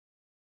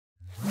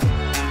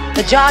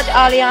Bajaj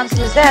Allianz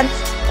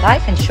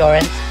Life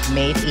insurance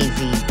made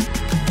easy.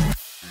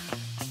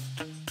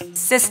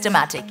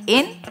 Systematic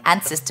in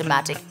and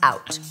systematic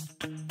out.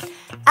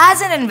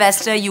 As an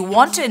investor, you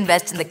want to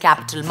invest in the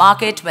capital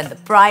market when the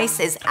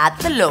price is at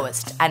the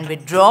lowest and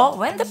withdraw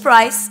when the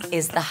price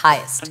is the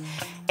highest.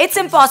 It's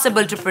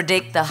impossible to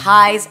predict the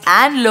highs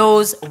and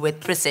lows with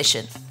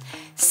precision.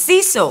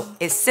 SISO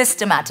is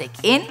systematic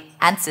in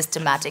and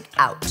systematic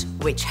out,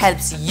 which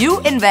helps you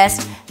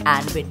invest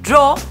and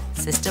withdraw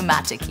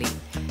systematically.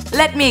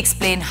 Let me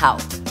explain how.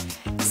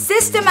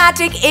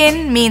 Systematic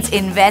in means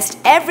invest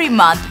every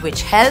month,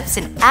 which helps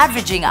in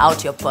averaging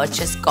out your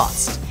purchase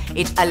cost.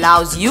 It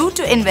allows you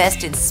to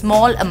invest in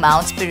small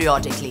amounts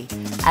periodically,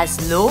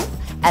 as low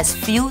as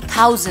few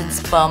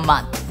thousands per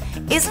month.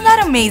 Isn't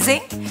that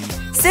amazing?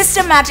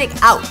 Systematic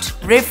out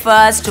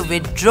refers to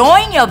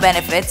withdrawing your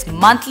benefits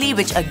monthly,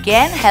 which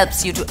again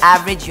helps you to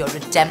average your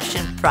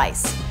redemption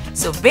price.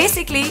 So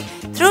basically,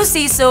 through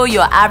SISO,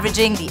 you're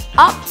averaging the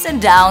ups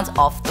and downs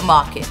of the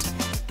market.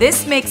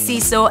 This makes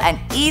SISO an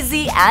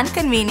easy and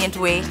convenient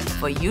way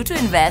for you to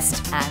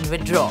invest and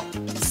withdraw.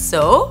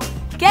 So,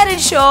 get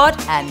insured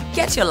and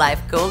get your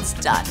life goals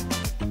done.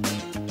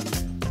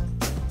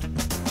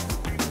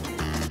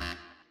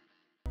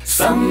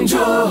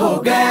 समझो हो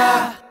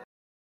गया